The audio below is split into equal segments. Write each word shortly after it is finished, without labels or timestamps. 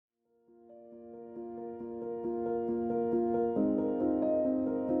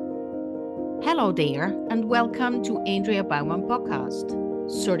Hello there, and welcome to Andrea Bauman Podcast,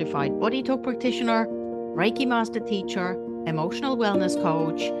 certified body talk practitioner, Reiki master teacher, emotional wellness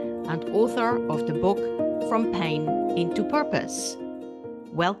coach, and author of the book From Pain into Purpose.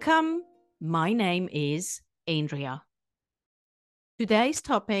 Welcome. My name is Andrea. Today's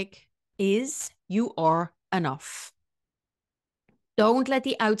topic is you are enough. Don't let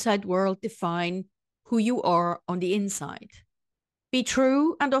the outside world define who you are on the inside. Be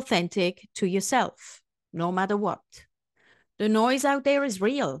true and authentic to yourself, no matter what. The noise out there is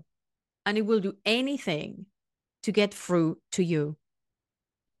real, and it will do anything to get through to you.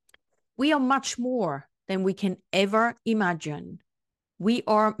 We are much more than we can ever imagine. We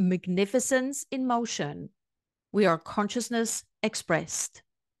are magnificence in motion. We are consciousness expressed.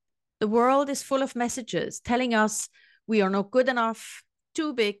 The world is full of messages telling us we are not good enough,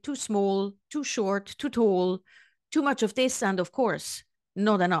 too big, too small, too short, too tall, too much of this, and of course,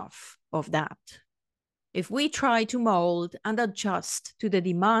 not enough of that. If we try to mold and adjust to the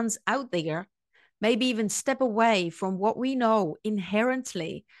demands out there, maybe even step away from what we know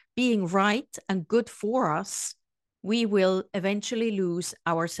inherently being right and good for us, we will eventually lose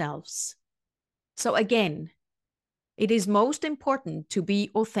ourselves. So again, it is most important to be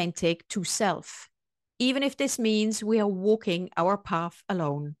authentic to self, even if this means we are walking our path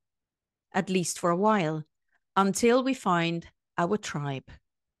alone, at least for a while, until we find our tribe.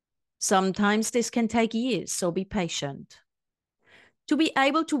 Sometimes this can take years, so be patient. To be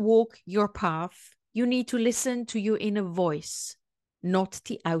able to walk your path, you need to listen to your inner voice, not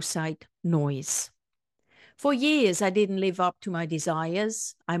the outside noise. For years, I didn't live up to my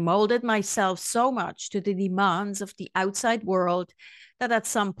desires. I molded myself so much to the demands of the outside world that at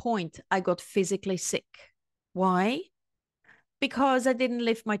some point I got physically sick. Why? Because I didn't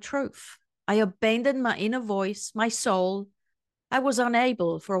live my truth. I abandoned my inner voice, my soul. I was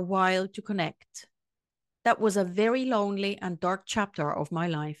unable for a while to connect. That was a very lonely and dark chapter of my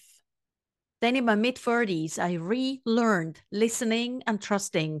life. Then in my mid-30s, I relearned listening and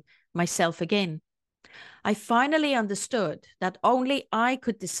trusting myself again. I finally understood that only I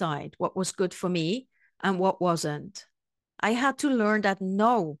could decide what was good for me and what wasn't. I had to learn that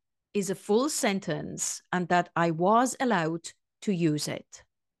no is a full sentence and that I was allowed to use it.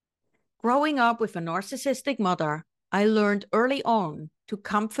 Growing up with a narcissistic mother, I learned early on to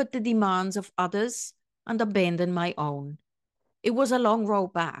comfort the demands of others and abandon my own. It was a long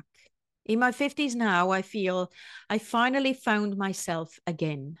road back. In my 50s now, I feel I finally found myself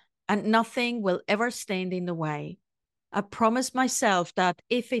again, and nothing will ever stand in the way. I promised myself that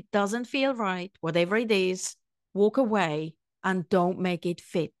if it doesn't feel right, whatever it is, walk away and don't make it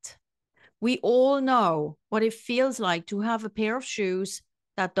fit. We all know what it feels like to have a pair of shoes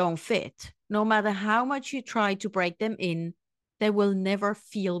that don't fit. No matter how much you try to break them in, they will never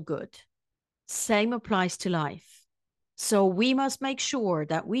feel good. Same applies to life. So we must make sure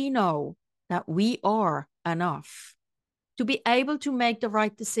that we know that we are enough to be able to make the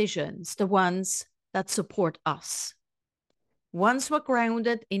right decisions, the ones that support us. Once we're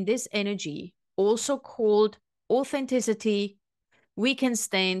grounded in this energy, also called authenticity, we can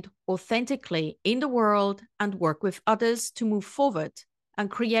stand authentically in the world and work with others to move forward and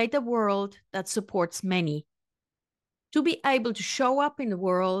create a world that supports many. To be able to show up in the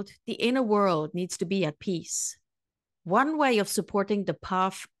world, the inner world needs to be at peace. One way of supporting the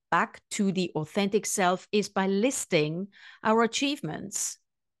path back to the authentic self is by listing our achievements,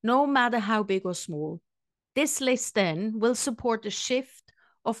 no matter how big or small. This list then will support the shift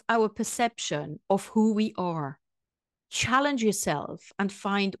of our perception of who we are. Challenge yourself and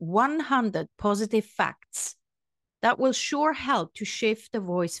find 100 positive facts that will sure help to shift the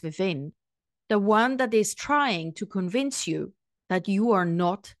voice within, the one that is trying to convince you that you are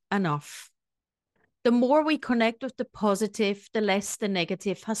not enough. The more we connect with the positive, the less the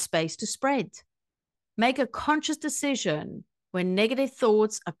negative has space to spread. Make a conscious decision when negative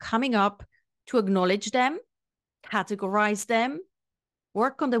thoughts are coming up to acknowledge them, categorize them,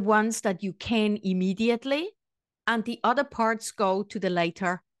 work on the ones that you can immediately, and the other parts go to the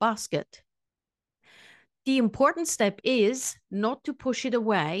later basket. The important step is not to push it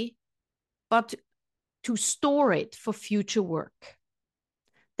away, but to store it for future work.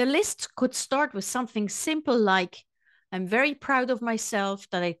 The list could start with something simple like, I'm very proud of myself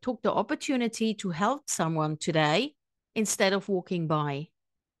that I took the opportunity to help someone today instead of walking by.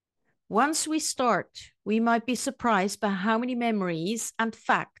 Once we start, we might be surprised by how many memories and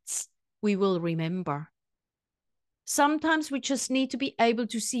facts we will remember. Sometimes we just need to be able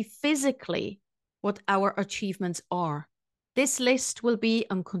to see physically what our achievements are. This list will be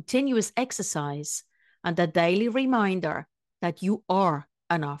a continuous exercise and a daily reminder that you are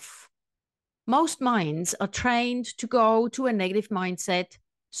enough. Most minds are trained to go to a negative mindset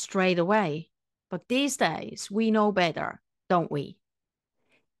straight away. But these days, we know better, don't we?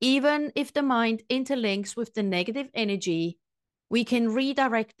 Even if the mind interlinks with the negative energy, we can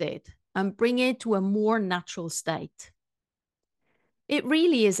redirect it and bring it to a more natural state. It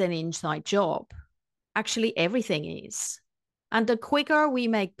really is an inside job. Actually, everything is. And the quicker we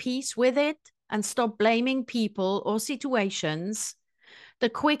make peace with it and stop blaming people or situations, the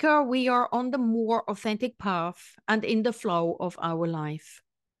quicker we are on the more authentic path and in the flow of our life.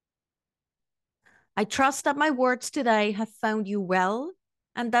 I trust that my words today have found you well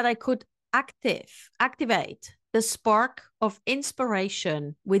and that I could activate the spark of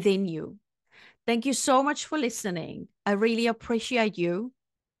inspiration within you. Thank you so much for listening. I really appreciate you.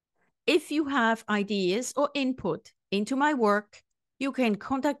 If you have ideas or input into my work, you can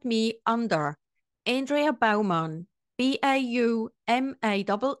contact me under Andrea Baumann, BAUMANN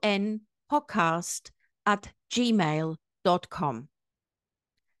podcast @gmail.com.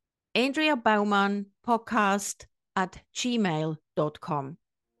 Andrea Baumann podcast @gmail.com.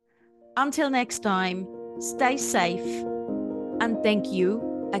 Until next time, stay safe and thank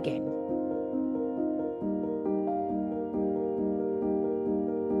you again.